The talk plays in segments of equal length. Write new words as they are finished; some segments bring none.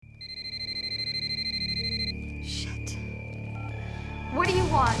What do you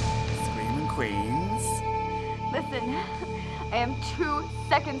want? Screaming Queens. Listen, I am 2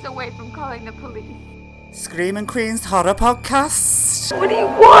 seconds away from calling the police. Screaming Queens Horror Podcast. What do you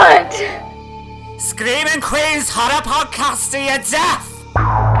want? Screaming Queens Horror Podcast to your death!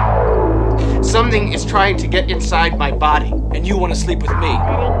 Something is trying to get inside my body, and you want to sleep with me.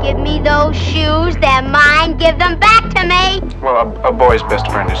 Better give me those shoes. They're mine. Give them back to me. Well, a boy's best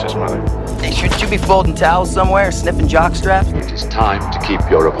friend is his mother. Hey, shouldn't you be folding towels somewhere, sniffing jock straps? It is time to keep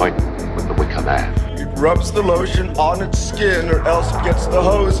your appointment with the Wicker Man. It rubs the lotion on its skin or else it gets the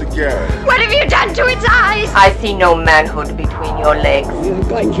hose again. What have you done to its eyes? I see no manhood between your legs. You're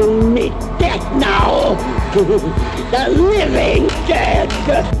going to meet death now. The living dead.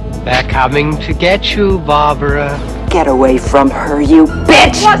 They're coming to get you, Barbara. Get away from her, you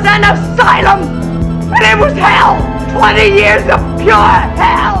bitch! It was an asylum, and it was hell. 20 years of pure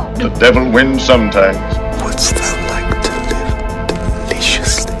hell. The devil wins sometimes. What's that like to live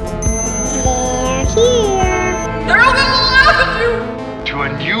deliciously? They're here. They're all gonna laugh at you. To a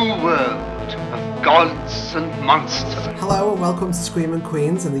new world of gods and monsters. Hello and welcome to Screaming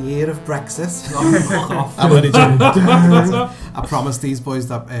Queens in the year of Brexit. I promised these boys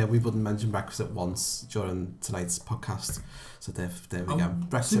that we wouldn't mention Brexit once during tonight's podcast. So there we go.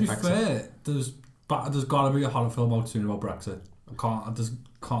 Brexit, to be Brexit. fair, there's got to be a horror film out soon about Brexit. I can't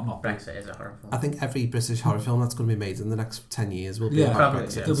not. Brexit is a horror film. I think every British horror film that's going to be made in the next 10 years will be about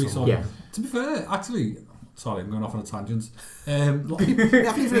Brexit. There'll be some. Yeah. To be fair, actually, sorry, I'm going off on a tangent. We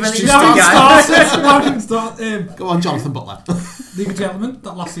haven't even started. Go on, Jonathan Butler. League of Gentlemen,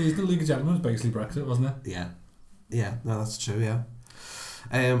 that last season, League of Gentlemen was basically Brexit, wasn't it? Yeah, no, that's true, yeah.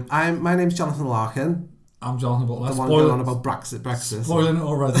 My name's Jonathan Larkin. I'm Jonathan Butler. The one going on about Brexit. Spoiling it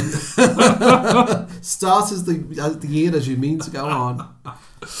already. Start as the year as you mean to go on.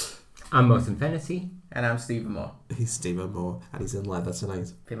 I'm Most Infinity. And I'm Stephen Moore. He's Stephen Moore, and he's in leather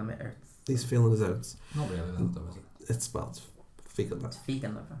tonight. Feeling my earth. He's feeling his oats. Not really, though, is it? It's vegan leather. It's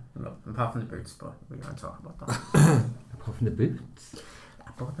vegan leather. Look, apart from the boots, but we don't talk about that. Apart from the boots?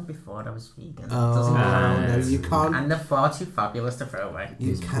 I bought them before I was vegan. Oh, no, you can't. And they're far too fabulous to throw away.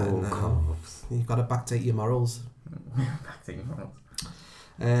 You can. You've got to backdate your morals. Backdate your morals.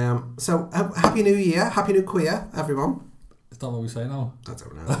 So, Happy New Year. Happy New Queer, everyone. Is that what we say now? I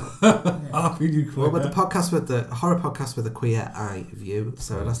don't know. Happy New Queer. Well, with the horror podcast with a queer eye view,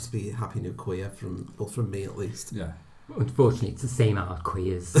 so it has to be Happy New Queer from me at least. Yeah. Unfortunately, it's the same old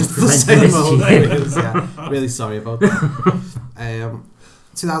queers. It's the same old queers, yeah. Really sorry about that.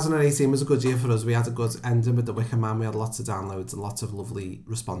 2018 was a good year for us. We had a good ending with The Wicker Man. We had lots of downloads and lots of lovely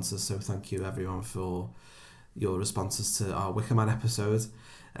responses. So thank you everyone for your responses to our Wicker Man episode.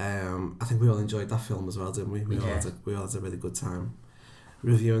 I think we all enjoyed that film as well, didn't we? We all had a really good time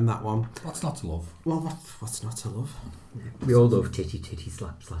reviewing that one. What's not to love? Well, what's not to love? We all love titty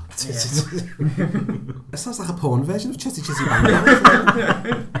slap slap. It sounds like a porn version of Chitty Chitty Bang Bang.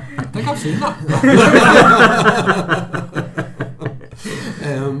 I think I've seen that.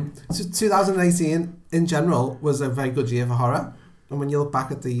 So 2018 in general was a very good year for horror, and when you look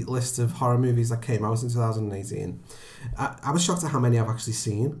back at the list of horror movies that came out in 2018, I was shocked at how many I've actually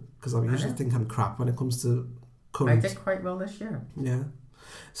seen, because I usually think I'm crap when it comes to current. I did quite well this year. Yeah.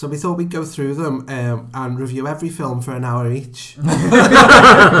 So we thought we'd go through them and review every film for an hour each.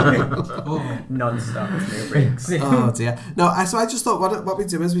 Non-stop, no breaks. Oh dear. No, so I just thought what we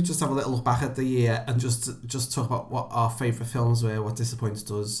do is we just have a little look back at the year and just talk about what our favourite films were, what disappointed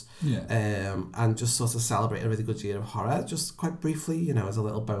us, and just sort of celebrate a really good year of horror, just quite briefly, as a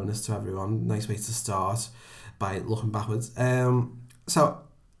little bonus to everyone. Nice way to start by looking backwards. So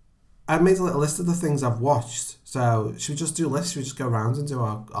I made a little list of the things I've watched. So should we just do a list? Should we just go around and do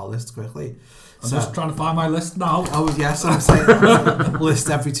our list quickly? I'm just trying to find my list now. Oh yes, I'm saying list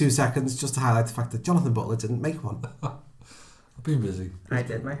every 2 seconds just to highlight the fact that Jonathan Butler didn't make one. I've been busy. I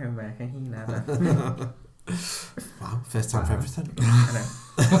did my homework and he never. Wow, first time for everything. I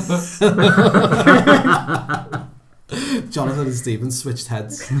know. Jonathan and Stephen switched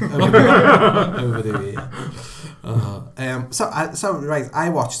heads over the year. So right, I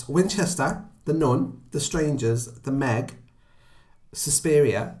watched Winchester, The Nun, The Strangers, The Meg,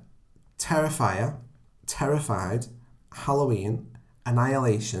 Suspiria, Terrifier, Terrified, Halloween,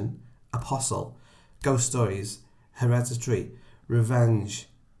 Annihilation, Apostle, Ghost Stories, Hereditary, Revenge,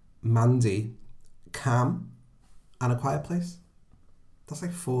 Mandy, Cam, and A Quiet Place. That's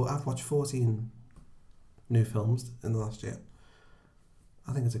like 4. I've watched 14 new films in the last year.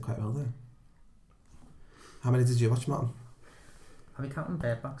 I think I did quite well there. How many did you watch, Martin? Are we counting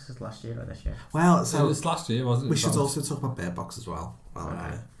Bird Boxes last year or this year? Well, so it was last year, wasn't it? We should also talk about Bird Box as well.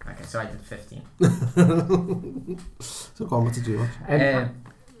 I guess so I did 15. So go on, what did you watch?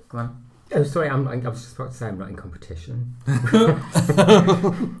 Go on. Oh, sorry, I was just about to say I'm not in competition.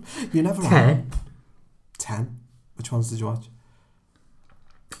 You never 10. 10? Which ones did you watch?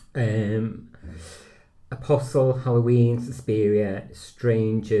 Apostle, Halloween, Suspiria,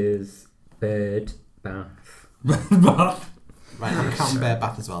 Strangers, Bird, Bath. Right, I'm counting Bear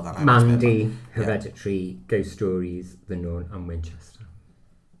Bath as well then. Mandy, Hereditary, Ghost Stories, The Nun, and Winchester.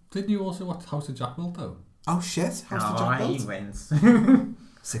 Didn't you also watch House of Jack Built though? Oh shit, House of Jack Built? He wins.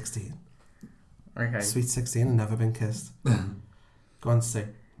 16. Okay. Sweet 16 and never been kissed. Go on, Stu.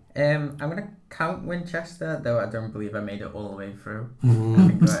 I'm going to count Winchester, though I don't believe I made it all the way through. I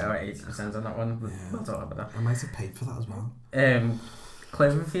think I got 80% on that one. We'll talk about that. I might have paid for that as well.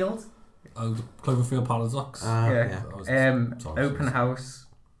 Cloverfield. Oh, the Cloverfield Paradox. Open House.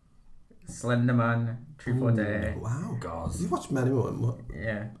 Slender Man. Truth or Dare. Wow. God. You watched many more.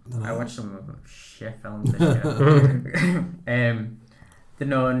 Yeah. I watched some shit films this year. The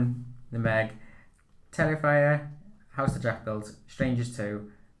Nun. The Meg. Terrifier. House of Jack Built. Strangers 2.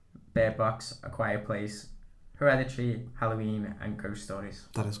 Bear Box. A Quiet Place. Hereditary, Halloween, and Ghost Stories.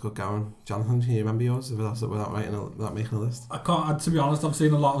 That is good going. Jonathan, can you remember yours without making a list? I can't. To be honest, I've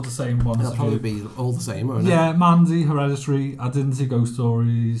seen a lot of the same ones. They'll probably be all the same, won't Yeah, Mandy, Hereditary. I didn't see Ghost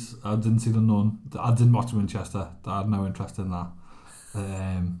Stories. I didn't see The Nun. I didn't watch Winchester. I had no interest in that.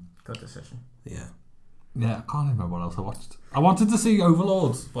 Good decision. Yeah. Yeah, I can't even remember what else I watched. I wanted to see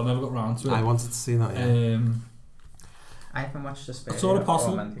Overlord, but I never got round to it. I wanted to see that, yeah. I haven't watched Suspiria. I saw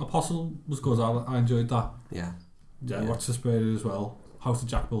Apostle. Apostle was good. I enjoyed that. Yeah. Yeah, I watched Suspiria as well. House of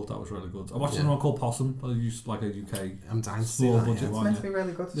Jack Built, that was really good. I watched another one called Possum. I used like a UK. I'm dying to see that. It's meant to be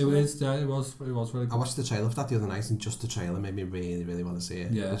really good. It was, yeah, it was really good. I watched the trailer for that the other night, and just the trailer made me really, really want to see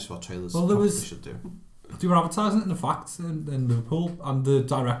it. Yeah. That's what trailers should do. They were advertising it in the Facts in Liverpool, and the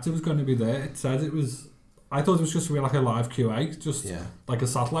director was going to be there. It said it was. I thought it was just going to be like a live QA, just like a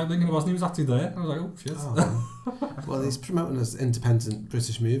satellite link, and it wasn't. He was actually there. I was like, oh shit. Oh, well, he's promoting his independent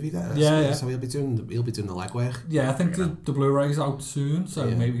British movie there. Yeah. So he'll be doing the legwork. Yeah, I think the Blu-ray's out soon, so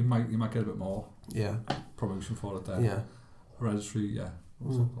maybe you might get a bit more. Yeah. Promotion for it there. Yeah. Hereditary, yeah.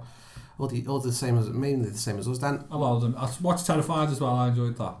 All the same as mainly the same as us. Dan. A lot of them. I watched Terrified as well. I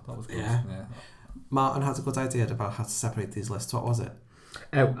enjoyed that. That was good. Yeah. Martin had a good idea about how to separate these lists. What was it?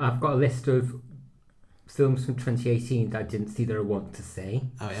 Oh, I've got a list of films from 2018 that I didn't see that I want to say.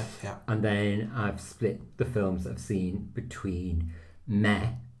 Oh yeah. And then I've split the films I've seen between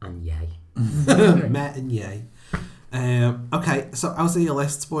meh and yay. Meh and yay. Okay, so out of your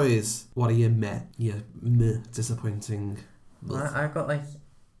lists, boys, what are your meh disappointing? I've got like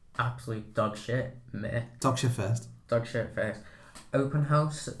absolute dog shit. Meh. Dog shit first. Open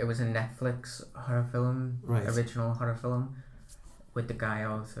House. It was a Netflix horror film, right? Original horror film with the guy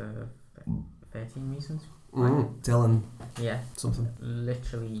out of 13 Reasons. Dylan. Yeah. Something.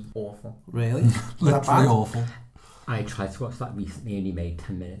 Literally awful. Really? Literally awful. I tried to watch that recently, only made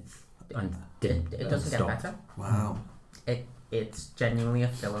 10 minutes. And it doesn't get better. Wow. It's genuinely a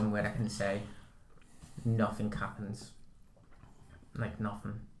film where I can say nothing happens. Like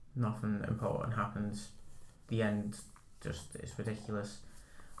nothing important happens. The end just is ridiculous.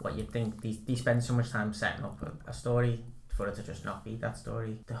 What you'd think, they spend so much time setting up a story for it to just not be that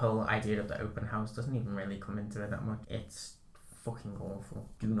story. The whole idea of the open house doesn't even really come into it that much. It's fucking awful.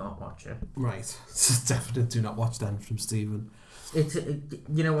 Do not watch it. Right. Definitely do not watch then from Stephen.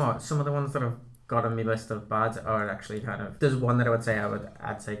 You know what? Some of the ones that I've got on my list of bad are actually kind of... There's one that I would say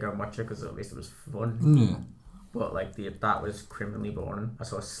I'd say go and watch it because at least it was fun. Yeah. But like that was criminally boring. I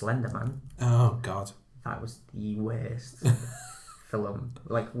saw Slender Man. Oh God. That was the worst film,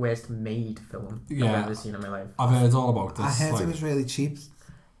 like worst made film I've ever seen in my life. I've heard all about this. I heard it was really cheap.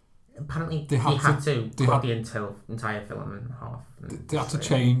 Apparently they had to cut the entire film in half. They had to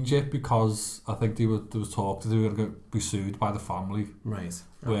change it because I think there was talk that they were going to be sued by the family. Right.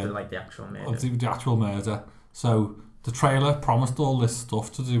 Like the actual murder. The actual murder. So the trailer promised all this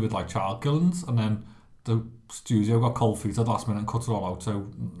stuff to do with like child killings, and then the studio got cold feet at the last minute and cut it all out.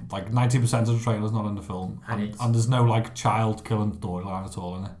 So like 90% of the trailer's not in the film, and there's no like child killing storyline at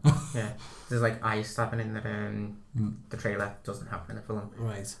all in it. Yeah, there's like eye stabbing in the trailer. Doesn't happen in the film.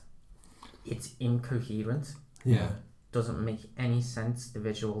 Right. It's incoherent. Yeah. Doesn't make any sense. The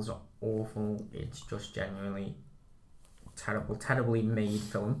visuals are awful. It's just genuinely terribly made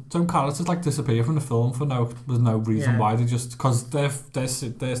film. Some characters like disappear from the film for there's no reason why. They just because their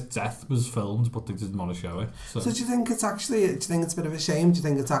death was filmed, but they didn't want to show it. So do you think it's a bit of a shame? Do you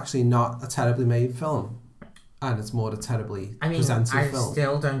think it's actually not a terribly made film, and it's more a terribly presented film? I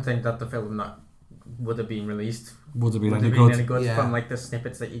still don't think that the film would have been released. Would have been Would any have been good. any good Yeah. from like the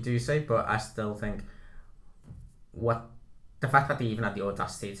snippets that you do see, but I still think the fact that they even had the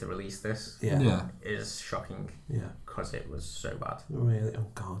audacity to release this Yeah. is shocking. Yeah. Because it was so bad. Really? Oh,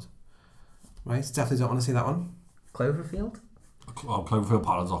 God. Right, definitely don't want to see that one. Cloverfield? Oh, Cloverfield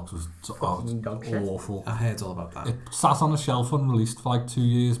Paradox was Fucking dog shit. awful. I heard all about that. It sat on a shelf unreleased for like 2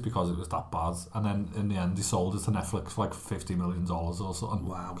 years because it was that bad, and then in the end, they sold it to Netflix for like $50 million or something.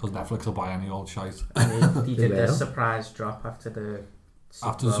 Wow. Because Netflix will buy any old shite. And he did They the will. surprise drop after the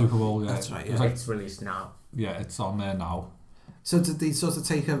Super Bowl, yeah. That's right, It was yeah. like, It's released now. yeah, it's on there now. So did they sort of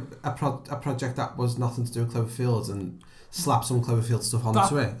take a project that was nothing to do with Cloverfield and slap some Cloverfield stuff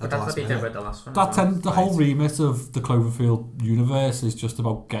onto it? But that's what they did with the last one. The whole remit of the Cloverfield universe is just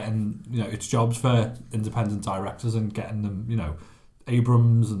about getting, it's jobs for independent directors and getting them,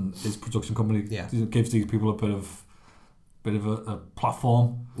 Abrams and his production company gives these people a bit of a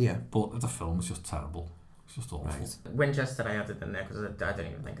platform. Yeah. But the film is just terrible. It's just awful. Right. Winchester, I added in there because I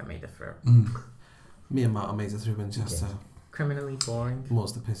didn't even think I made it through. Me and Martin made it through Winchester. Criminally boring.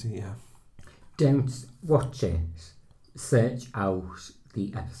 More's the pity, yeah. Don't watch it. Search out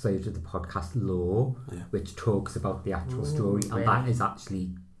the episode of the podcast Law, which talks about the actual story, and that is actually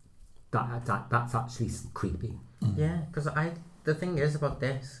that's actually creepy. Yeah, because the thing is about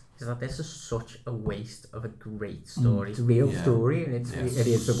this is that this is such a waste of a great story. It's a real story, and it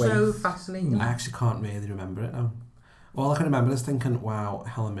is a waste. So fascinating. I actually can't really remember it now. All I can remember is thinking, wow,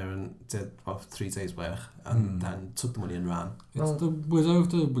 Helen Mirren did about 3 days' work and then took the money and ran. It's the widow of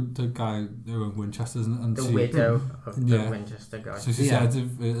the guy who owned Winchester, and The widow of the Winchester guy. So she said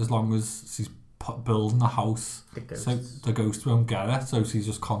as long as she's building a house, so the ghost won't get her, so she's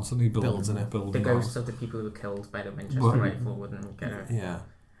just constantly building it. The ghosts of the people who were killed by the Winchester rifle wouldn't get her. Yeah.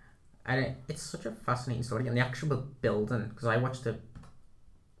 And it's such a fascinating story, and the actual building, because I watched the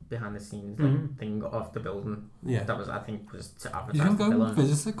behind the scenes thing of the building. Yeah. That was, I think, was to advertise You can the go film.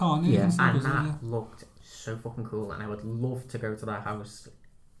 visit it, can't you? Yeah. And visit, that looked so fucking cool, and I would love to go to that house.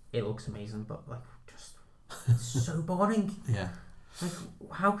 It looks amazing, but like just it's so boring. Yeah. Like,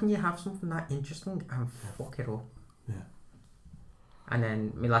 how can you have something that interesting and fuck it up? Yeah. And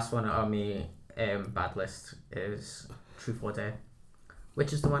then my last one on my bad list is Truth or Dare,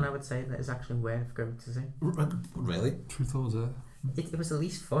 which is the one I would say that is actually worth going to see. Really? Truth or Dare? It was at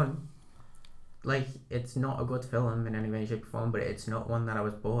least fun. Like, it's not a good film in any way, shape, or form, but it's not one that I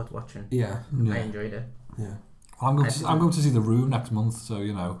was bored watching. Yeah. I enjoyed it. Yeah. I'm going to see The Room next month,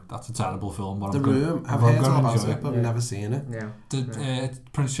 so that's a terrible film. But The Room, I've heard all about it, but I've never seen it. Yeah.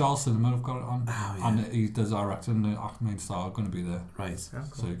 Prince Charles Cinema have got it on, and the director and the main star are going to be there. Right. So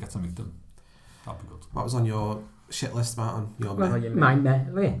you get to meet them. That'd be good. What was on your shit list, Martin? Your my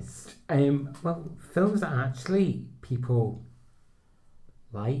Met list. Films that actually people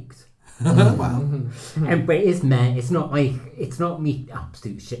liked. Wow. But it is Met. It's not me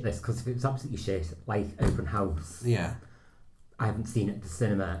absolute shit list, because if it was absolutely shit, like Open House. Yeah. I haven't seen it at the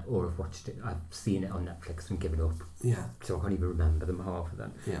cinema, or I've watched it. I've seen it on Netflix and given up. Yeah. So I can't even remember them, half of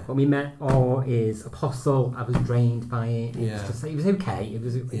them. Yeah. What we met is Apostle. I was drained by it. It was okay.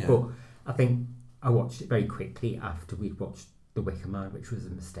 But I think I watched it very quickly after we'd watched The Wicker Man, which was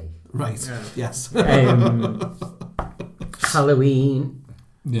a mistake. Right. Yeah. Yes. Halloween.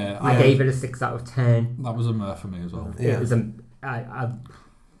 Yeah. I gave it a 6 out of 10. That was a murder for me as well. Yeah. It was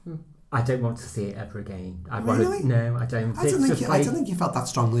I don't want to see it ever again. Really? No, I don't. I don't think you felt that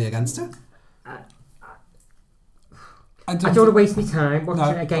strongly against it. I don't want to waste my time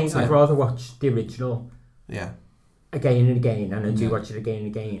watching it again. I'd rather watch the original. Yeah. Again and again, and I do watch it again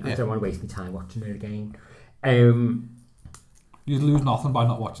and again. I don't want to waste my time watching it again. You'd lose nothing by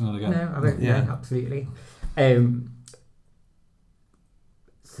not watching it again. No, I won't. Yeah, absolutely.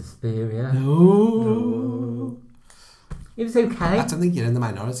 Suspiria. No. It was okay. I don't think you're in the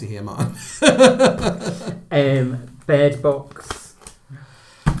minority here, Martin. Bird Box.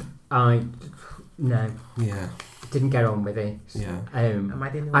 No. Yeah. Didn't get on with it. Yeah.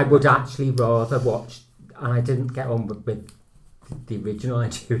 I would actually rather watch, and I didn't get on with the original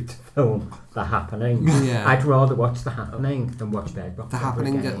idea of the film, The Happening. Yeah. I'd rather watch The Happening than watch Bird Box. The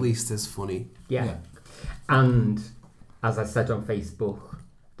Happening at least is funny. Yeah. And as I said on Facebook,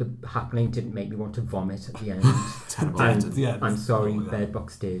 The Happening didn't make me want to vomit at the end. Terrible. I'm sorry, Bird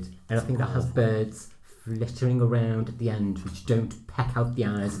Box did. And I think that has birds flittering around at the end which don't peck out the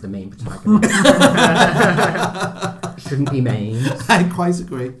eyes of the main protagonist. Shouldn't be made. I quite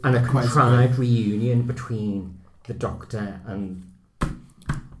agree. And a contrived reunion between the Doctor and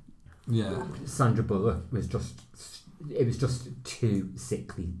Sandra Bullock was just too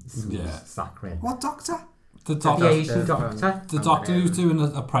sickly, smooth, saccharine. What Doctor? The Asian doctor. The doctor who's doing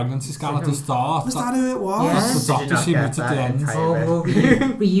a pregnancy scan at the start. Was that who it was? That's the doctor she meets at the end. Oh,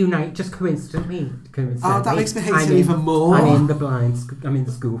 reunite just coincidentally. Oh, that makes me hate him even more. I'm in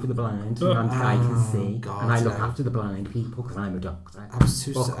the school for the blind, and I can see, God, and I look after the blind people because I'm a doctor. I was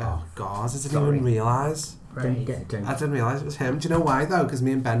too oh God, I didn't even realise. Right. I didn't realise it was him. Do you know why though? Because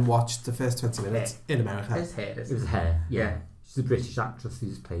me and Ben watched the first 20 minutes in America. It was her. Yeah. She's a British actress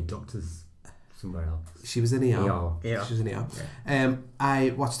who's played doctors somewhere else. She was in ER. Yeah. She was in ER. Yeah.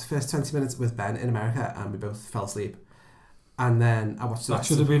 I watched the first 20 minutes with Ben in America and we both fell asleep. And then I watched the That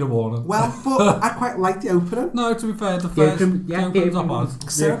should have been a warning. Well, but I quite liked the opening. No, to be fair, the opening's not bad.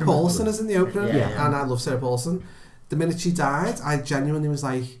 Sarah Paulson is in the opening, Yeah. and I love Sarah Paulson. The minute she died, I genuinely was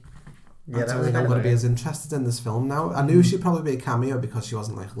like, I don't think I'm going to be as interested in this film now. I knew she'd probably be a cameo because she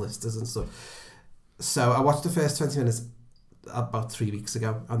wasn't like listed and stuff. So I watched the first 20 minutes about 3 weeks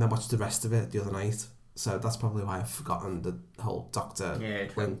ago and then watched the rest of it the other night. So that's probably why I've forgotten the whole Doctor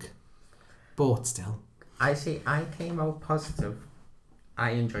link. But still. I came out positive.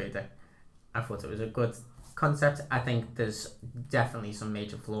 I enjoyed it. I thought it was a good concept. I think there's definitely some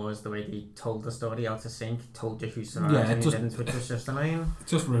major flaws. The way they told the story out of sync, told you who survived and who didn't, which was just annoying.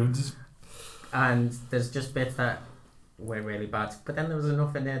 Just ruined. And there's just bits that were really bad. But then there was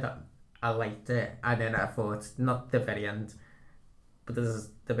enough in there that I liked it. And then I thought, not the very end, but there's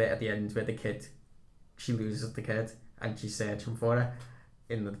the bit at the end where the kid, she loses the kid and she's searching for her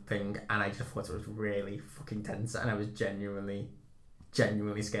in the thing. And I just thought it was really fucking tense. And I was genuinely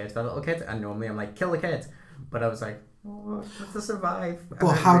scared for that little kid. And normally I'm like, kill the kid. But I was like, oh, to survive.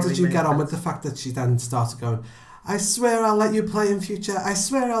 But how did you get on with the fact that she then started going, I swear I'll let you play in future. I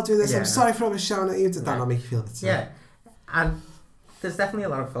swear I'll do this. I'm sorry for always shouting at you. Did that not make you feel a bit sad? Yeah. And there's definitely a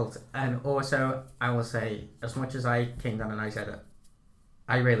lot of fault. And also, I will say, as much as I came down and I said it,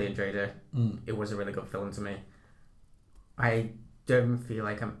 I really enjoyed it. It was a really good film to me. I don't feel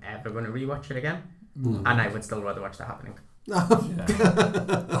like I'm ever going to rewatch it again. And I would still rather watch The Happening.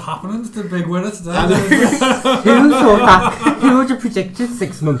 The Happening's the big winner today. Who thought that? Who would have predicted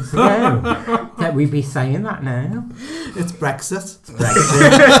 6 months ago that we'd be saying that now? It's Brexit.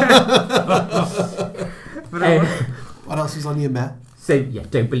 What else was on your Met? So yeah,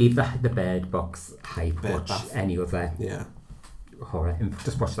 don't believe the Bird Box hype. Watch any other horror.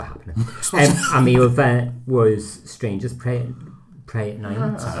 Just watch The Happening. And the other was Strangers Pray at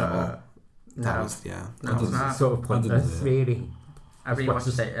Night. That was sort of pointless, really. I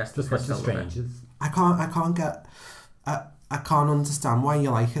rewatched it. Just watch The Strangers. I can't understand why you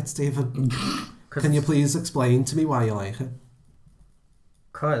like it, Stephen. Can you please explain to me why you like it?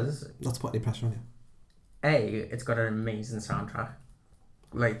 Because let's put any pressure on you. It's got an amazing soundtrack,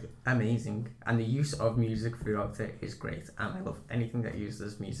 like amazing, and the use of music throughout it is great. And I love anything that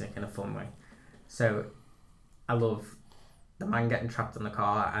uses music in a fun way. So I love the man getting trapped in the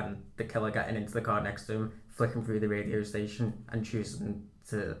car and the killer getting into the car next to him, flicking through the radio station and choosing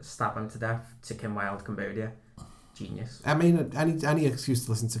to stab him to death to Kim Wilde, Cambodia. Genius. I mean, any excuse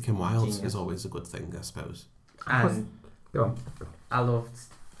to listen to Kim Wilde is always a good thing, I suppose. And I loved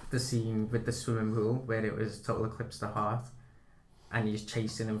the scene with the swimming pool where it was Total Eclipse of the Heart and he's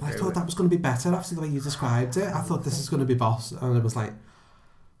chasing him through. I thought that was going to be better after the way you described it. I thought this is going to be boss, and it was like,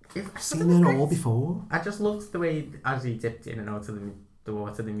 I've seen it all before. I just loved the way as he dipped in and out of the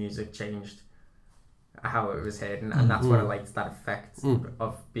water, the music changed, how it was hidden, and that's what I liked, that effect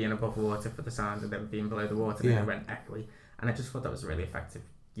of being above water for the sound and then being below the water, and then it went echoey, and I just thought that was a really effective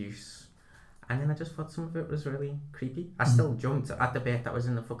use. And then I just thought some of it was really creepy. I still jumped at the bit that was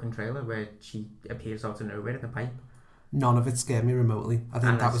in the fucking trailer where she appears out of nowhere in the pipe. None of it scared me remotely. I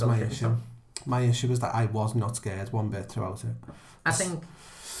think that was my issue. My issue was that I was not scared one bit throughout it. I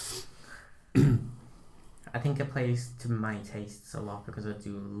think it plays to my tastes a lot because I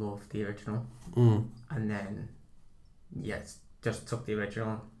do love the original. And then, just took the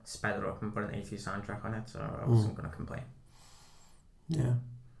original, sped it up and put an 80s soundtrack on it, so I wasn't going to complain. Yeah.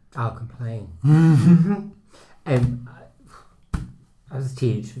 I'll complain. I was a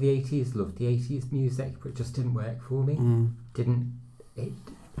teenager for the 80s, loved the 80s music, but it just didn't work for me.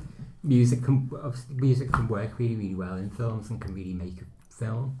 Music can work really, really well in films and can really make a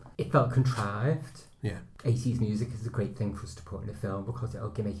film. It felt contrived. Yeah. 80s music is a great thing for us to put in a film because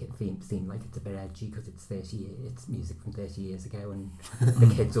it'll make it seem like it's a bit edgy because it's music from 30 years ago and the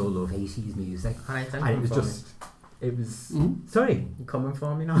kids all love 80s music. And it was just... It was... Sorry? You're coming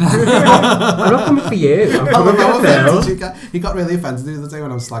for me now? I'm not coming for you. I'm coming for Phil. He got really offended the other day when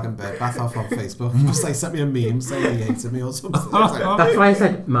I was slagging Bath off on Facebook. Just like sent me a meme saying he hated me or something. That's why I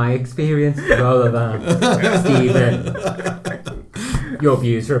said my experience rather than Stephen. Your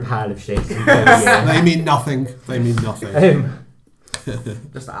views are a pile of shit. They mean nothing. They mean nothing.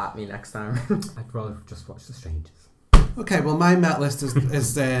 Just at me next time. I'd rather just watch The Strangers. Okay, well, my Met list is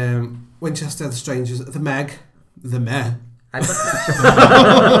Winchester, The Strangers, The Meg. The Meg. That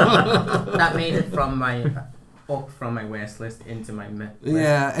made it from my worst list into my Met list.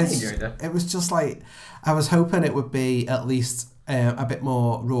 Yeah, it was just like, I was hoping it would be at least a bit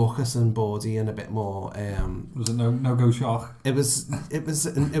more raucous and bawdy and a bit more. Was it no go shark? It was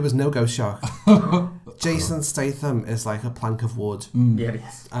no go shark. Jason Statham is like a plank of wood. Yeah, it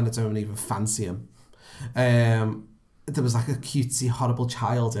is. And I don't even fancy him. There was like a cutesy horrible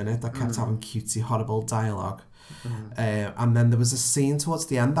child in it that kept having cutesy horrible dialogue. And then there was a scene towards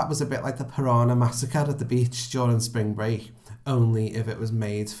the end that was a bit like the Piranha Massacre at the beach during spring break, only if it was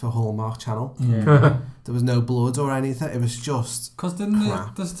made for Hallmark Channel. There was no blood or anything. It was just because didn't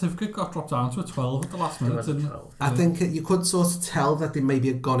the certificate got dropped down to a 12 at the last minute, didn't it? I think you could sort of tell that they maybe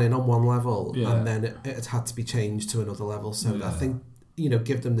had gone in on one level and then it had to be changed to another level. So I think,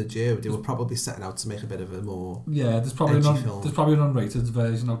 give them the due. They were probably setting out to make a bit of a more there's probably an unrated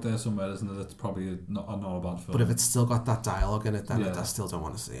version out there somewhere, isn't it? It's probably not a bad film. But if it's still got that dialogue in it, then I still don't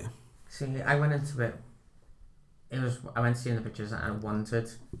want to see it. See, I went into it. I went seeing the pictures and I wanted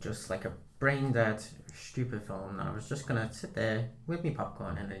just like a brain dead, stupid film that I was just gonna sit there with me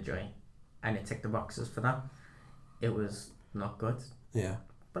popcorn and enjoy, and it ticked the boxes for that. It was not good. Yeah.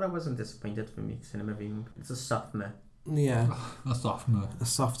 But I wasn't disappointed for me cinema viewing. It's a soft meh. Yeah. A soft meh. A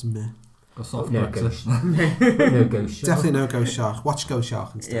soft meh. A soft no Brexit. No Go Shark. Definitely no Go Shark. Watch Go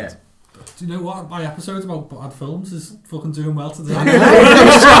Shark instead. Yeah. Do you know what? My episodes about bad films is fucking doing well today. I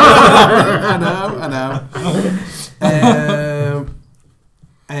know.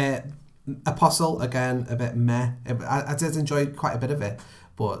 Apostle, again, a bit meh. I did enjoy quite a bit of it,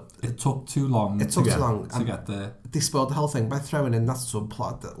 but it took too long. To get there. They spoiled the whole thing by throwing in that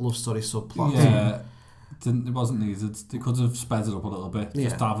subplot, that love story subplot. Yeah. It wasn't needed. They could have sped it up a little bit.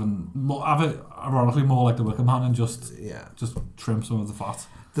 Just have it ironically more like The Wicker Man and just trim some of the fat.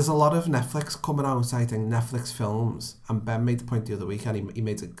 There's a lot of Netflix coming out, I think, Netflix films, and Ben made the point the other week, and he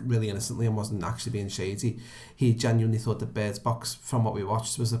made it really innocently and wasn't actually being shady. He genuinely thought that Bird Box, from what we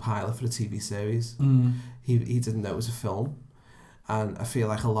watched, was a pilot for a TV series. He didn't know it was a film. And I feel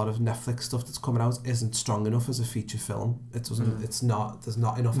like a lot of Netflix stuff that's coming out isn't strong enough as a feature film. It doesn't. It's not. There's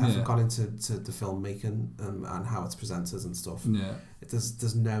not enough effort gone into the filmmaking and how it's presented and stuff. Yeah.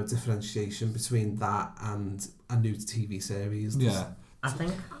 There's no differentiation between that and a new TV series. I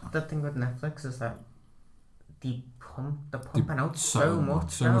think the thing with Netflix is that they're pumping out so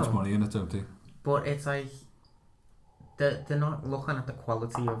much money in it, don't they? But it's like they're not looking at the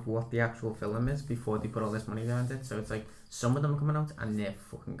quality of what the actual film is before they put all this money behind it. So it's like some of them are coming out and they're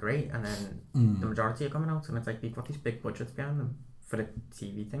fucking great, and then the majority are coming out and it's like they've got these big budgets behind them for the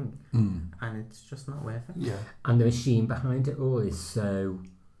TV thing, and it's just not worth it. Yeah. And the machine behind it all is so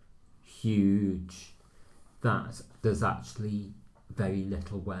huge that there's actually very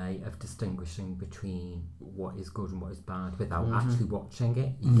little way of distinguishing between what is good and what is bad without actually watching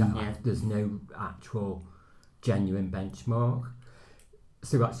it. There's no actual genuine benchmark.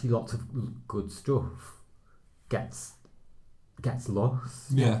 So actually lots of good stuff gets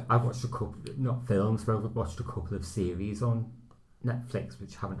lost. Yeah. I've watched a couple, not films, but I've watched a couple of series on Netflix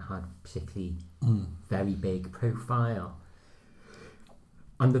which haven't had particularly very big profile.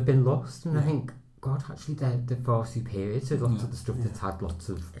 And they've been lost, and I think, God, actually, they're far superior to lots of the stuff that's had lots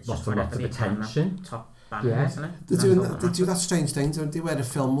of attention. Top banner, isn't it? They do that strange thing, don't they, where a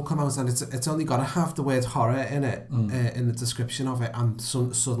film will come out and it's only got to have the word horror in it, in the description of it, and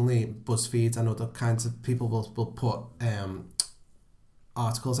suddenly BuzzFeed and other kinds of people will put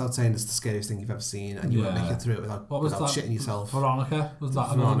articles out saying it's the scariest thing you've ever seen, and you won't make it through it without shitting yourself. Veronica? Was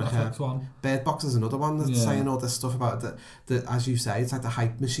that another Netflix one? Bird Box is another one that's saying all this stuff about that, as you say, it's like the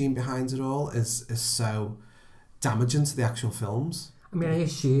hype machine behind it all is so damaging to the actual films. I mean, I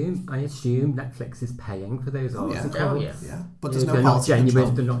assume Netflix is paying for those articles. Yeah. But there's no they're not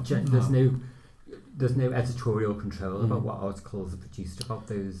genuine. They're not. There's no editorial control about what articles are produced about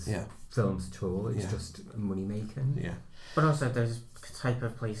those films at all. It's just money making. Yeah. But also, there's type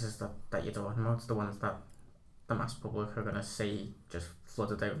of places that you're talking about, the ones that the mass public are going to see just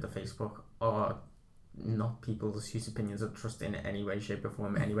flooded out of the Facebook, or not people whose opinions of trust in any way, shape or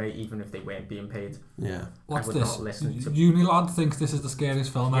form anyway, even if they weren't being paid. Yeah. What's I would this? not listen to... Unilad thinks this is the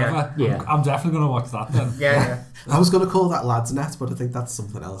scariest film ever. Yeah. I'm definitely going to watch that then. Yeah. I was going to call that Lads Net, but I think that's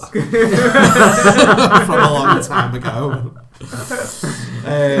something else. From a long time ago.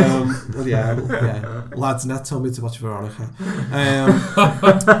 Lads Net told me to watch Veronica.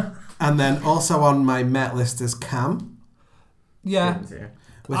 And then also on my Met list is Cam. Yeah.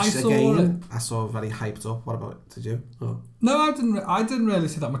 Which I saw very hyped up. What about it? Did you? Oh. No, I didn't really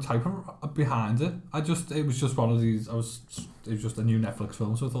see that much hype behind it. It was just one of these. It was just a new Netflix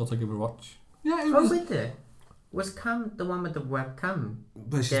film, so I thought I'd give it a watch. Yeah, it was. With it? Was Cam the one with the webcam?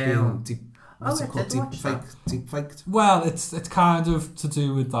 But she's being deep faked. Well, it's kind of to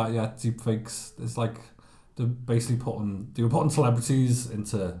do with that. Yeah, deep fakes. It's like they're basically they were putting celebrities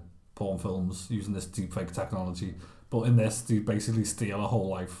into porn films using this deep fake technology. But in this, they basically steal a whole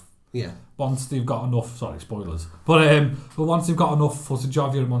life. Yeah. Once they've got enough, sorry, spoilers. But once they've got enough footage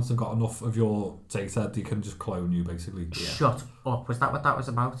of you and once they've got enough of your data, they can just clone you, basically. Yeah. Shut up. Was that what that was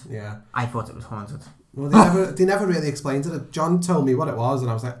about? Yeah. I thought it was haunted. Well, they never really explained it. John told me what it was,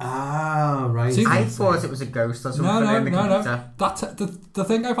 and I was like, right. See, I thought it was a ghost or something. No. The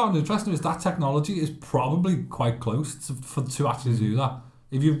thing I found interesting is that technology is probably quite close to actually do that.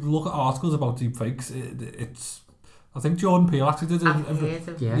 If you look at articles about deepfakes, it's. I think Jordan Peele actually did it.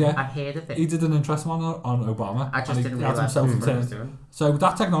 I've heard of it. He did an interesting one on Obama. I just didn't realise what he was doing. So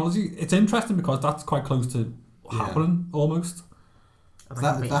that technology, it's interesting because that's quite close to happening almost.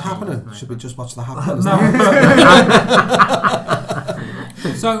 That happening? Should we just watch the happening?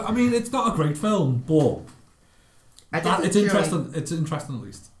 So I mean, it's not a great film, but it's interesting. It's interesting at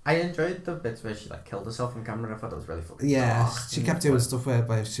least. I enjoyed the bits where she killed herself on camera. I thought it was really fucking dark. She kept doing stuff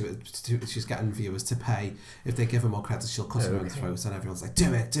where she's getting viewers to pay. If they give her more credit, she'll cut her own throat, and everyone's like,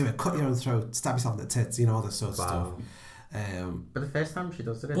 do it, cut your own throat, stab yourself in the tits, all this sort of stuff. But the first time she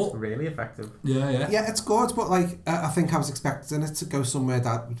does it, it's really effective. Yeah, it's good, but I think I was expecting it to go somewhere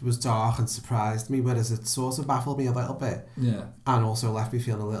that was dark and surprised me, whereas it sort of baffled me a little bit. Yeah. And also left me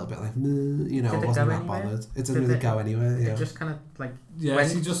feeling a little bit like, it wasn't that bothered. It didn't really go anywhere. Yeah. It just kind of when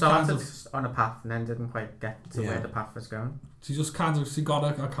she just started on a path and then didn't quite get to where the path was going. She just she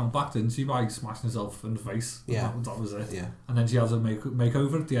got her account back, didn't she, by smashing herself in the face. Yeah. That was it. Yeah. And then she has a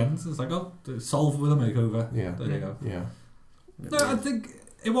makeover at the end. It's like, solve with a makeover. Yeah. There you go. Yeah. No, I think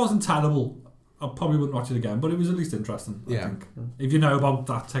it wasn't terrible. I probably wouldn't watch it again, but it was at least interesting. I think if you know about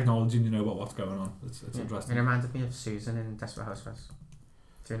that technology and you know about what's going on, it's interesting. It reminded me of Susan in Desperate Housewives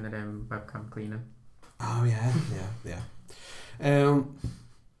doing the webcam cleaning. Oh yeah.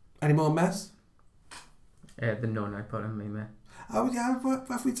 Any more mess? The Nun I put in me mess. Oh yeah,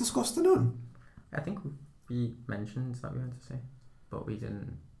 have we discussed the Nun? I think we mentioned that we wanted to say, but we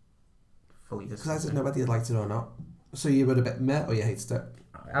didn't fully discuss. Because I didn't know whether you'd liked it or not. So you were a bit meh, or you hated it?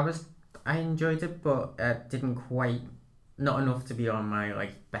 I enjoyed it, but didn't quite, not enough to be on my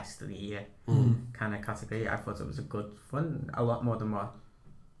best of the year kind of category. I thought it was a good fun, a lot more than what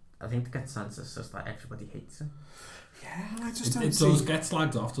I think the consensus is that everybody hates it. Yeah, I just don't see. It does get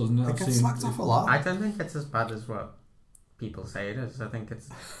slagged off, doesn't it? It gets slagged off a lot. I don't think it's as bad as what people say it is. I think it's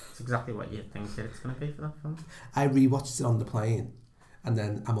exactly what you think it's going to be for that film. I rewatched it on the plane. And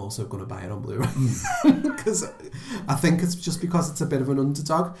then I'm also going to buy it on Blu-ray because I think it's just because it's a bit of an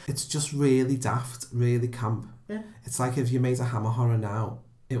underdog. It's just really daft, really camp. Yeah. It's like if you made a Hammer horror now,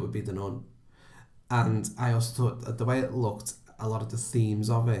 it would be The Nun. And I also thought the way it looked, a lot of the themes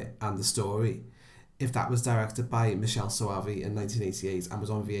of it and the story, if that was directed by Michelle Soavi in 1988 and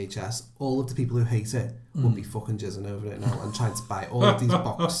was on VHS, all of the people who hate it would be fucking jizzing over it now and trying to buy all of these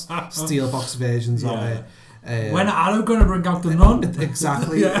steel box versions of it. When are they going to bring out The Nun?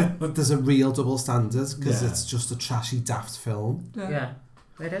 Exactly. There's a real double standard because it's just a trashy, daft film. Yeah,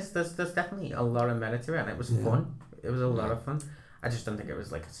 it is. There's definitely a lot of merit to it, and it was fun. It was a lot of fun. I just don't think it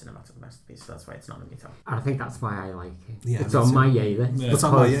was a cinematic masterpiece, so that's why it's not in my top. I think that's why I like it. Yeah, it's on my A list. Yeah. It's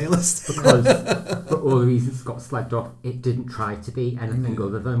on my A list. Because for all the reasons it got slagged off, it didn't try to be anything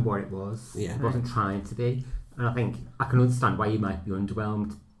other than what it was. Yeah. It wasn't trying to be. And I think I can understand why you might be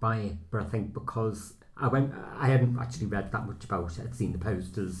underwhelmed by it, but I think because I hadn't actually read that much about it. I'd seen the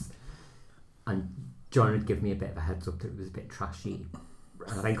posters, and John had given me a bit of a heads up that it was a bit trashy.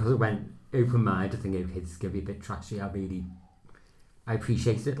 And I think because it went open-minded, I think, okay, this is going to be a bit trashy. I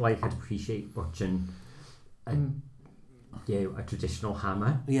appreciate it. I'd appreciate watching a traditional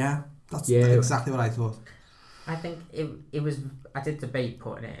Hammer. Yeah, that's exactly what I thought. I think it was. I did debate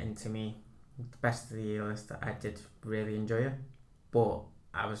putting it into me the best of the year list. I did really enjoy it, but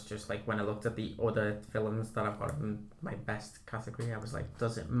I was just when I looked at the other films that I've got in my best category, I was like,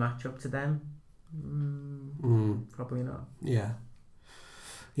 does it match up to them? Probably not.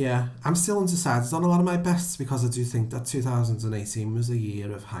 Yeah, I'm still undecided on a lot of my bests because I do think that 2018 was a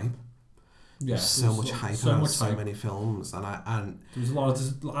year of hype. Yeah, so much hype around so many films, and there was a lot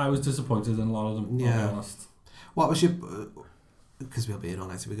of I was disappointed in a lot of them. Yeah. I'll be honest. What was your? Because we'll be here all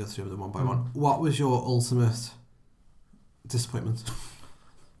night, so we go through them one by one. What was your ultimate disappointment?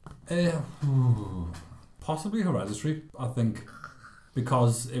 Possibly Hereditary, I think,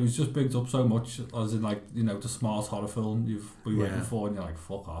 because it was just bigged up so much, as in like, you know, the smartest horror film you've been waiting for, and you're like,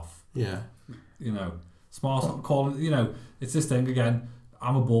 fuck off. Yeah. You know, smart calling, you know, it's this thing again.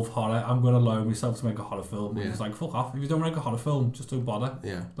 I'm above horror. I'm going to allow myself to make a horror film. And it's like, fuck off. If you don't make a horror film, just don't bother.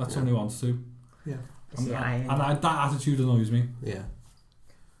 Yeah. Let somebody who wants to. Yeah. That attitude annoys me. Yeah.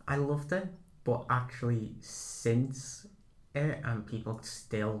 I loved it, but actually since it and people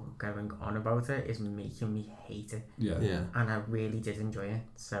still going on about it is making me hate it. Yeah. Yeah. And I really did enjoy it,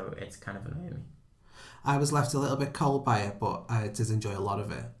 so it's kind of annoying me. I was left a little bit cold by it, but I did enjoy a lot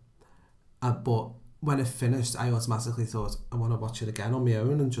of it. But when it finished, I automatically thought, I want to watch it again on my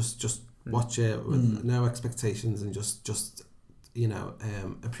own and just watch it with no expectations and just you know,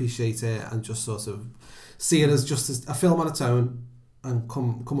 appreciate it and just sort of see it as just a film on its own and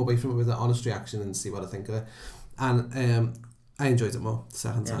come away from it with an honest reaction and see what I think of it. And I enjoyed it more the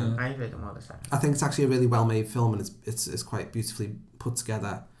second time. I enjoyed it more the second time. I think it's actually a really well made film and it's quite beautifully put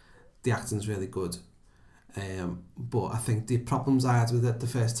together. The acting's really good. But I think the problems I had with it the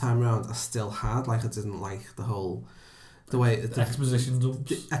first time around I still had. Like, I didn't like the way the exposition dumps.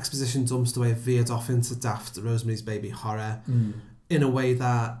 The exposition dumps, the way it veered off into daft Rosemary's Baby horror in a way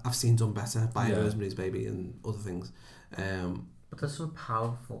that I've seen done better by Rosemary's Baby and other things. But there's some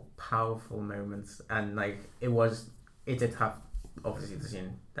powerful moments, and like it did have obviously the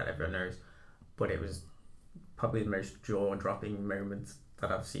scene that everyone knows, but it was probably the most jaw-dropping moment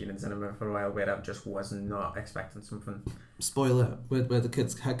that I've seen in cinema for a while, where I just was not expecting something. Spoiler, where the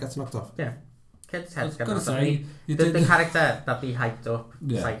kid's head gets knocked off. Yeah. Kid's head gets knocked off. The character that they hyped up,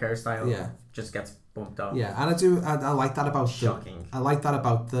 Psycho style, just gets bumped off. Yeah, and I like that about Shocking. I like that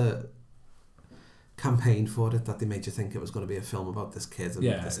about the campaign for it, that they made you think it was going to be a film about this kid and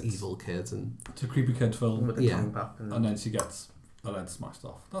this evil kid, and it's a creepy kid film with the tongue pop and then she gets her head smashed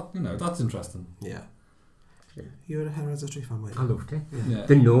off. That, you know, that's interesting. Yeah. You're a Hereditary fan, weren't you? I loved it. Yeah.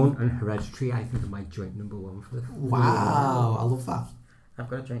 The Nun and Hereditary, I think, are my joint number one for the film. Wow, I love that. I've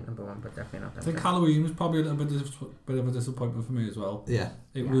got a joint number one, but definitely not. I think Halloween was probably a little bit of a disappointment for me as well. Yeah.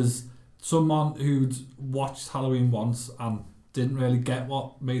 It was someone who'd watched Halloween once and didn't really get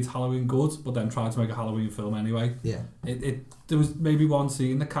what made Halloween good, but then tried to make a Halloween film anyway. Yeah. There was maybe one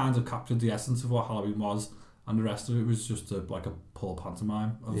scene that kind of captured the essence of what Halloween was, and the rest of it was just like a poor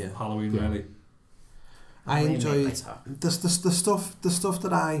pantomime of Halloween, really. I enjoyed the stuff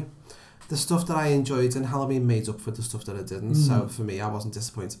that I enjoyed, and Halloween made up for the stuff that I didn't. So for me, I wasn't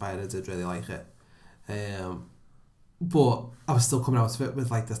disappointed by it. I did really like it, but I was still coming out of it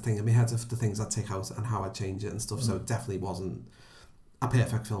with like this thing in my head of the things I'd take out and how I'd change it and stuff. So it definitely wasn't a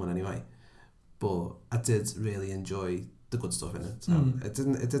perfect film in any way, but I did really enjoy the good stuff in it. So it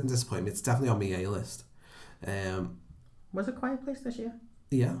didn't disappoint me. It's definitely on my A list. Was it Quiet Place this year?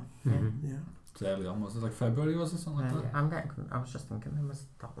 Yeah. Mm-hmm. Yeah. It's early on, was it like February, was it something like that? I was just thinking it was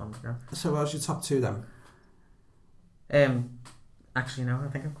that long ago. So what was your top two then? Actually no, I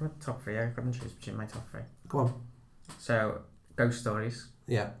think I've got top three. I couldn't choose between my top three. Go on. So Ghost Stories.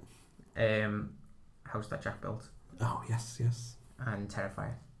 Yeah. House That Jack Built. Oh yes. And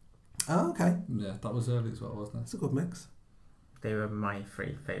Terrifier. Oh okay. Yeah, that was early as well, wasn't it? It's a good mix. They were my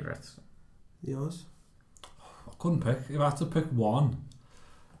three favourites. Yours? I couldn't pick. If I had to pick one,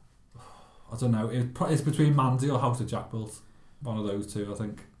 I don't know. It's between Mandy or House of Jack Built. One of those two, I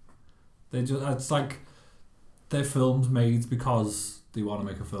think. It's like they're films made because they want to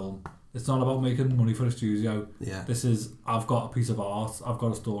make a film. It's not about making money for a studio. Yeah. This is, I've got a piece of art, I've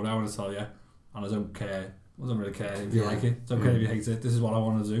got a story I want to tell you, and I don't care. I don't really care if you like it. I don't care if you hate it. This is what I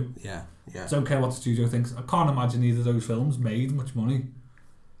want to do. Yeah. I don't care what the studio thinks. I can't imagine either of those films made much money.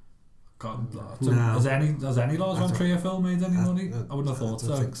 Has any Lars von Trier film made any money? I wouldn't have thought so. I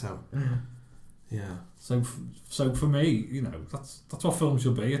don't think so. Yeah. So for me, you know, that's what film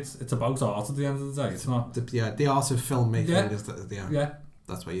should be. It's about art at the end of the day. It's not the art of filmmaking is yeah.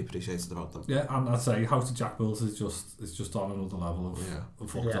 That's what you appreciate it about them. Yeah, and I'd say House of Jack Built is just on another level of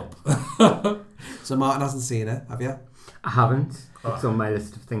fucked up. So Martin hasn't seen it, have you? I haven't. It's on my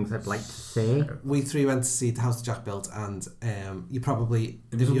list of things I'd like to see. We three went to see The House of Jack Built, and you probably...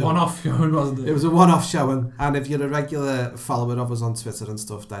 It was a one-off showing, wasn't it? It was a one-off showing, and if you're a regular follower of us on Twitter and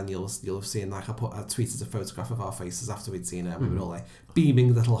stuff, then you'll have seen, like, I tweeted a photograph of our faces after we'd seen it, and we were all like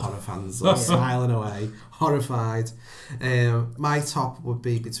beaming little horror fans, like, smiling away, horrified. My top would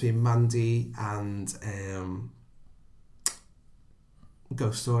be between Mandy and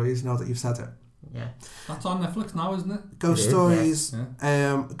Ghost Stories, now that you've said it. Yeah. That's on Netflix now, isn't it? Ghost Stories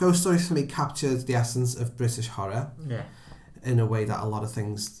for me captured the essence of British horror. Yeah. in a way that a lot of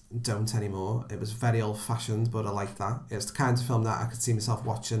things don't anymore. It was very old-fashioned, but I like that. It's the kind of film that I could see myself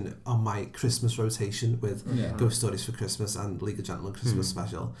watching on my Christmas rotation with Ghost Stories for Christmas and League of Gentlemen Christmas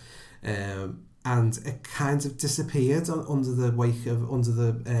special. And it kind of disappeared under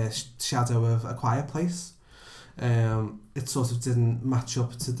the shadow of A Quiet Place. It sort of didn't match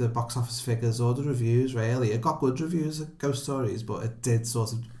up to the box office figures or the reviews, really. It got good reviews at Ghost Stories, but it did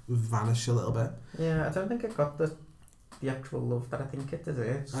sort of vanish a little bit. Yeah, I don't think it got the actual love that I think it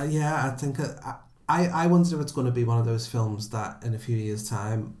deserves. I think I wonder if it's going to be one of those films that in a few years'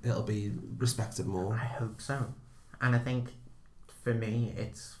 time it'll be respected more. I hope so. And I think for me,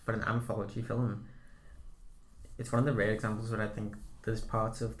 it's for an anthology film. It's one of the rare examples where I think there's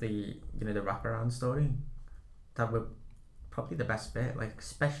parts of the the wraparound story that were probably the best bit, like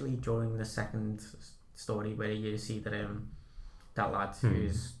especially during the second story where you see that that lad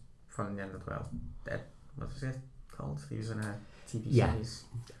who's from the end of the world, what was it called? He was in a TV series.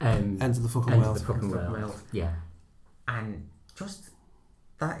 End of the fucking world. End of the fucking world. Yeah. And just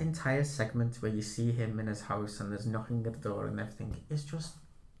that entire segment where you see him in his house and there's knocking at the door and everything is just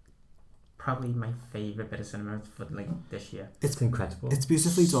probably my favourite bit of cinema for this year. It's incredible. It's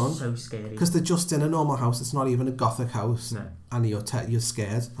beautifully done. So scary. Because they're just in a normal house. It's not even a gothic house. No. And you're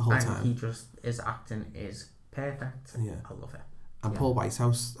scared the whole time. And his acting is perfect. Yeah. I love it. And Paul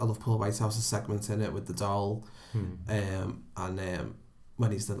Whitehouse, I love Paul Whitehouse's segment in it with the doll. And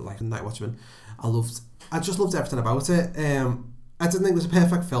when he's the Night Watchman. I just loved everything about it. I didn't think it was a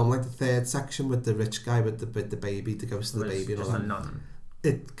perfect film, like the third section with the rich guy with the baby, the ghost of the baby and all that.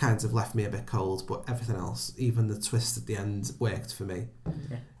 It kind of left me a bit cold, but everything else, even the twist at the end, worked for me.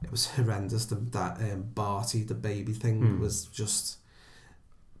 Yeah. It was horrendous. That Barty, the baby thing, was just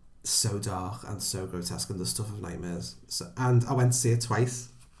so dark and so grotesque and the stuff of nightmares. And I went to see it twice.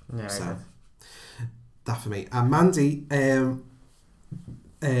 Yeah, so that for me. And Mandy, I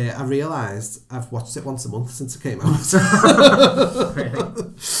realised I've watched it once a month since it came out.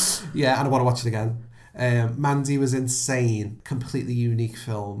 Really? Yeah, and I want to watch it again. Mandy was insane, completely unique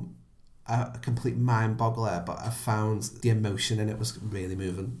film, a complete mind boggler, but I found the emotion in it was really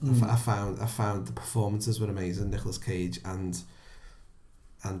moving. I found the performances were amazing. Nicolas Cage and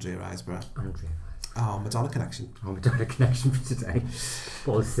Andrea Riseborough. Oh, Madonna connection. Oh, Madonna connection for today.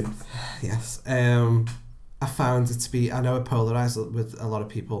 All Simpson. Yes. I found it to be, I know it polarised with a lot of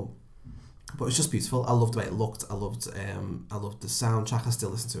people, but it's just beautiful. I loved the way it looked. I loved the soundtrack. I still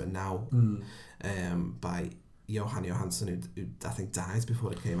listen to it now. By Johan Johansson, who I think died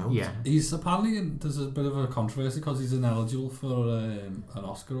before it came out. Yeah, he's apparently there's a bit of a controversy because he's ineligible for an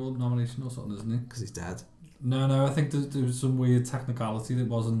Oscar nomination or something, isn't he? Because he's dead. No, I think there was some weird technicality that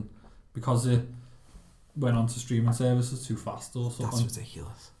wasn't because it went onto streaming services too fast or something. That's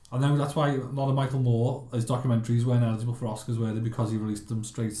ridiculous. And then that's why a lot of Michael Moore, his documentaries weren't eligible for Oscars, were they? Because he released them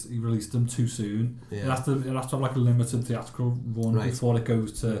too soon. Yeah. It has to have like a limited theatrical run before it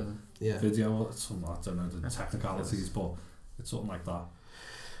goes to video. It's something, I don't know the technicalities, but it's something like that.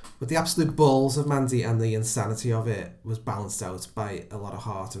 But the absolute balls of Mandy and the insanity of it was balanced out by a lot of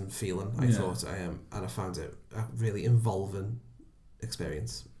heart and feeling, I thought. And I found it a really involving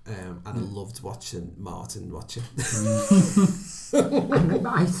experience. And I loved watching Martin watch it.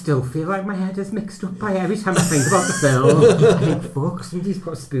 I still feel like my head is mixed up by every time I think about the film. I think, fuck, somebody's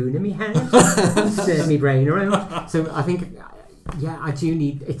put a spoon in my head and stirred my brain around. So I think, I do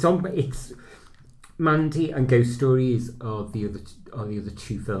need. It's Mandy and Ghost Stories are the other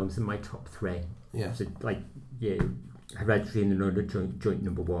two films in my top three. Yeah. So Hereditary and another joint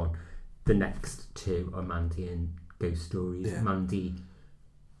number one. The next two are Mandy and Ghost Stories. Yeah. Mandy.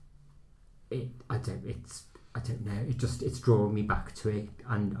 I don't know. It's drawing me back to it,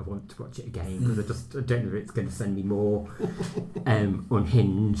 and I want to watch it again because I don't know if it's going to send me more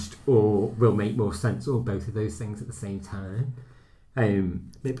unhinged or will make more sense, or both of those things at the same time.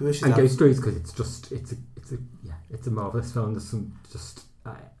 Maybe we should. And Ghost Stories because it's a marvelous film. There's some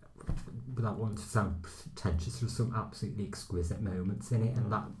without wanting to sound pretentious, there's some absolutely exquisite moments in it, and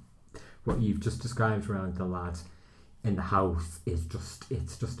that what you've just described around the lad in the house is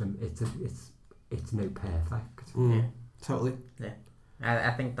it's no perfect. Yeah, totally. Yeah,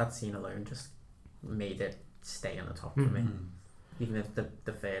 I think that scene alone just made it stay on the top for me, even if the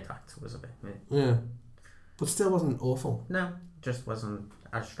third act was a bit. Yeah, but still wasn't awful. No, just wasn't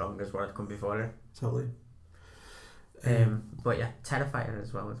as strong as what had come before it. Totally. But yeah, Terrifier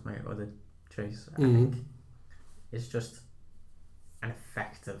as well as my other choice. I think it's just an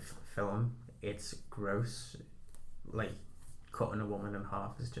effective film. It's gross. Like cutting a woman in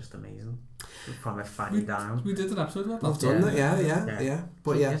half is just amazing. From a fanny down. We did an episode about that. I've done that, yeah.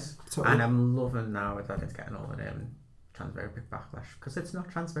 But yes. Totally. And I'm loving now that it's getting all transphobic backlash, because it's not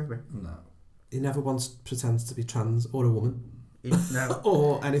transphobic. No. He never once pretends to be trans or a woman. No.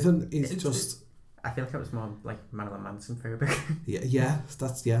 Or anything. He's just... I feel like it was more like Marilyn Manson phobic. Yeah,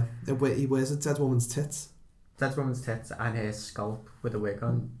 that's, yeah. He wears a dead woman's tits. Dead woman's tits and her scalp with a wig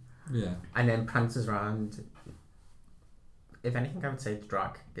on. Yeah. And then prances around. If anything, I would say it's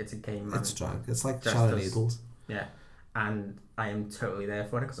drag. It's a gay man. It's drag. It's like Sharon Needles. Yeah. And I am totally there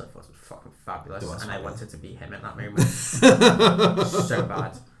for it because I thought it was fucking fabulous. And I wanted to be him in that moment. So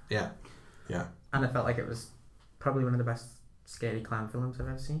bad. Yeah. Yeah. And I felt like it was probably one of the best scary clown films I've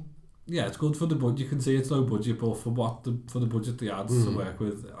ever seen. Yeah, it's good for the budget. You can see it's low budget, but for the budget they had to work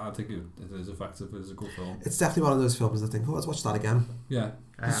with, I think it is effective. It's a good film. It's definitely one of those films I think, let's watch that again. Yeah,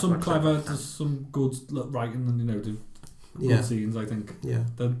 there's some good writing, and the good scenes. I think. Yeah,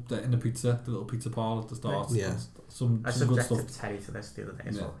 the in the little pizza parlor at the start. Yeah, some good stuff. Terry to this the other day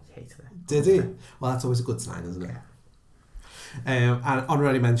as well. He hated it. Did he? Well, that's always a good sign, isn't it? Yeah. And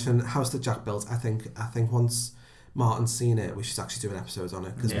already mentioned House That Jack Built. I think once Martin's seen it, we should actually do an episode on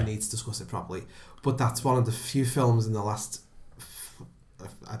it because we need to discuss it properly. But that's one of the few films in the last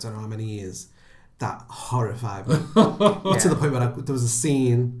I don't know how many years that horrified me to the point where there was a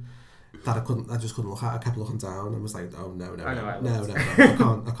scene that I just couldn't look at. I kept looking down and was like, oh no,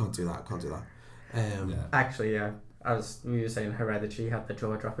 I can't do that. Actually, yeah. We were saying Hereditary had the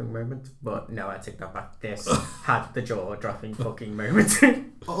jaw-dropping moment, but no, I take that back. This had the jaw-dropping fucking moment.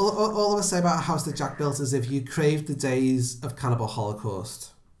 all I would say about House That Jack Built is if you crave the days of Cannibal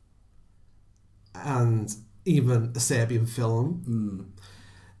Holocaust and even a Serbian film,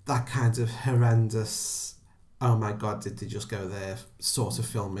 that kind of horrendous, oh my god, did they just go there sort of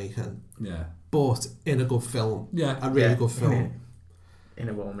filmmaking. Yeah. But in a good film. Yeah. A really good film. In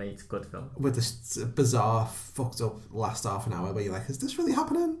a well-made good film. With this bizarre, fucked up last half an hour where you're like, is this really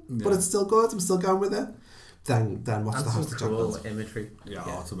happening? Yeah. But it's still good, I'm still going with it. Then watch The House That Jack Built. Imagery.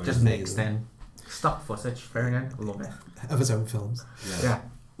 Yeah, it's amazing. Just mixed in. Stock footage, very nice. I love it. Of his own films. Yeah.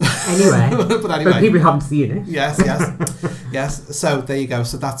 Anyway, but anyway, people haven't seen it. Yes. So there you go.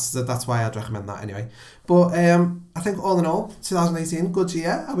 So that's why I'd recommend that anyway. But I think all in all, 2018, good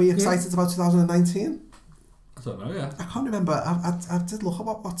year. Are we excited about 2019? I don't know. Yeah. I can't remember. I did look at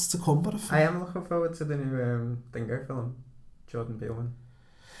what's to come, but I am looking forward to the new Dingo film, Jordan Peele one.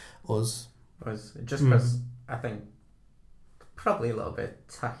 Us. Just because I think probably a little bit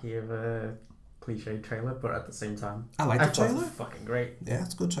tacky of a cliche trailer, but at the same time, I like the trailer. It was fucking great. Yeah,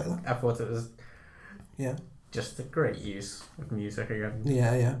 it's a good trailer. I thought it was. Yeah. Just a great use of music again.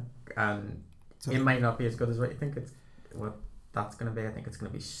 Yeah. And it might not be as good as what you think that's going to be. I think it's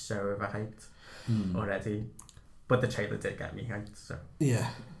going to be so overhyped already. But the trailer did get me hyped, so. Yeah.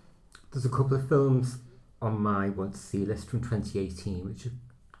 There's a couple of films on my want to see list from 2018 which have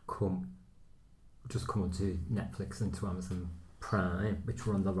just come onto Netflix and to Amazon Prime, which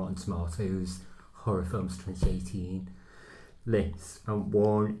were on the Rotten Tomatoes horror films 2018 list. And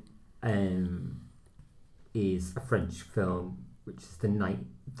one is a French film which is The Night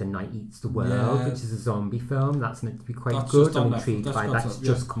Eats the World, which is a zombie film. That's meant to be quite good. I'm intrigued by that. It's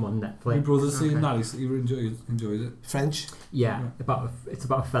just come on Netflix. My brother's seen that. He enjoyed it. French? Yeah. It's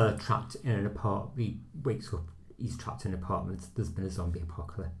about a fella trapped in an apartment. He wakes up, he's trapped in an apartment. There's been a zombie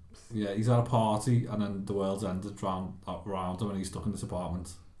apocalypse. Yeah, he's at a party and then the world's ended around him and he's stuck in this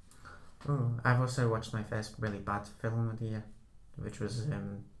apartment. Oh, I've also watched my first really bad film of the year, which was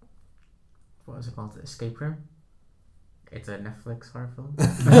what was it called? Escape Room. It's a Netflix horror film.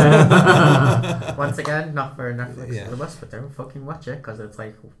 Once again, not for Netflix for us, but don't fucking watch it because it's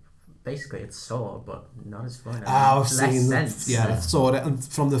like basically it's Saw, but not as fun. I've seen sense. I saw it, and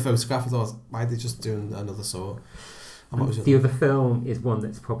from the photograph, I thought, why are they just doing another Saw? The other film is one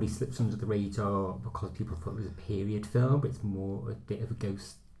that's probably slips under the radar because people thought it was a period film, but it's more a bit of a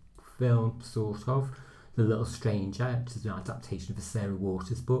ghost film, sort of. The Little Stranger, which is an adaptation of a Sarah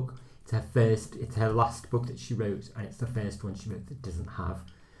Waters book. It's her last book that she wrote, and it's the first one she wrote that doesn't have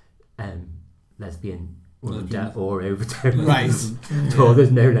lesbian or overtones. Right. So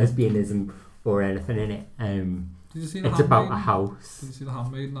there's no lesbianism or anything in it. Did you see it's about a house. Did you see The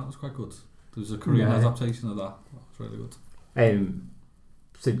Handmaiden? That was quite good. There was a Korean adaptation of that. That was really good.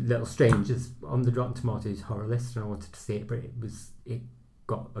 So Little Strangers on the Rotten Tomatoes horror list, and I wanted to see it, but it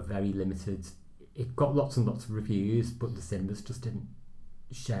got a very limited. It got lots and lots of reviews, but the cinemas just didn't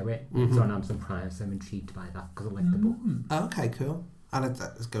show it. It's on Amazon Prime, so I'm intrigued by that because I like the book. Okay, cool. And it's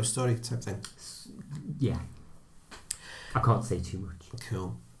a ghost story type thing. Yeah. I can't say too much.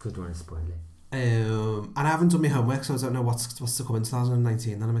 Cool. Because I don't want to spoil it. And I haven't done my homework, so I don't know what's to come in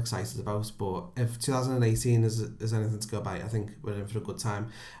 2019 that I'm excited about. But if 2018 is anything to go by, I think we're in for a good time.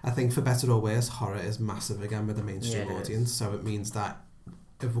 I think for better or worse, horror is massive again with the mainstream audience. So it means that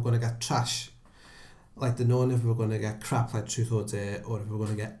if we're going to get trash like The Nun, if we're going to get crap like Truth or Dare, or if we're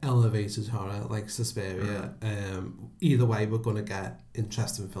going to get elevated horror like Suspiria, either way we're going to get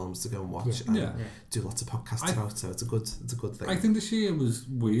interesting films to go and watch and do lots of podcasts about. So it's a good thing. I think this year was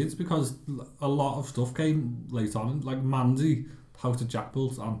weird because a lot of stuff came late on. Like Mandy, How to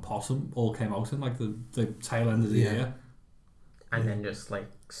Jackal and Possum all came out in like the tail end of the year. And then just like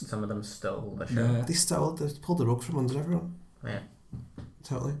some of them stole the show. They pulled the rug from under everyone. Yeah.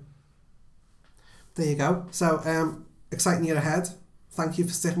 Totally. There you go. So, exciting year ahead. Thank you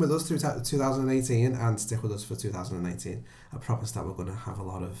for sticking with us through 2018 and stick with us for 2019. I promise that we're going to have a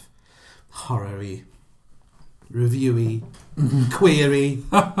lot of horror-y, reviewy, query,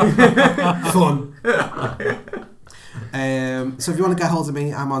 fun. So if you want to get hold of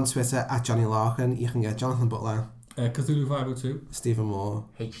me, I'm on Twitter at Johnny Larkin. You can get Jonathan Butler. Cthulhu 502. Stephen Moore.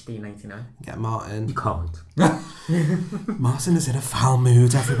 HD99. Get Martin. You can't. Martin is in a foul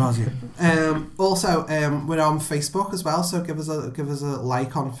mood, everybody. Also, we're on Facebook as well, so give us a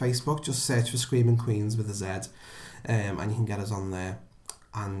like on Facebook. Just search for Screaming Queens with a Z, and you can get us on there.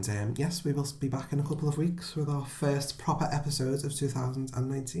 And yes, we will be back in a couple of weeks with our first proper episode of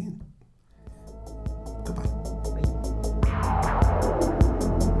 2019. Goodbye.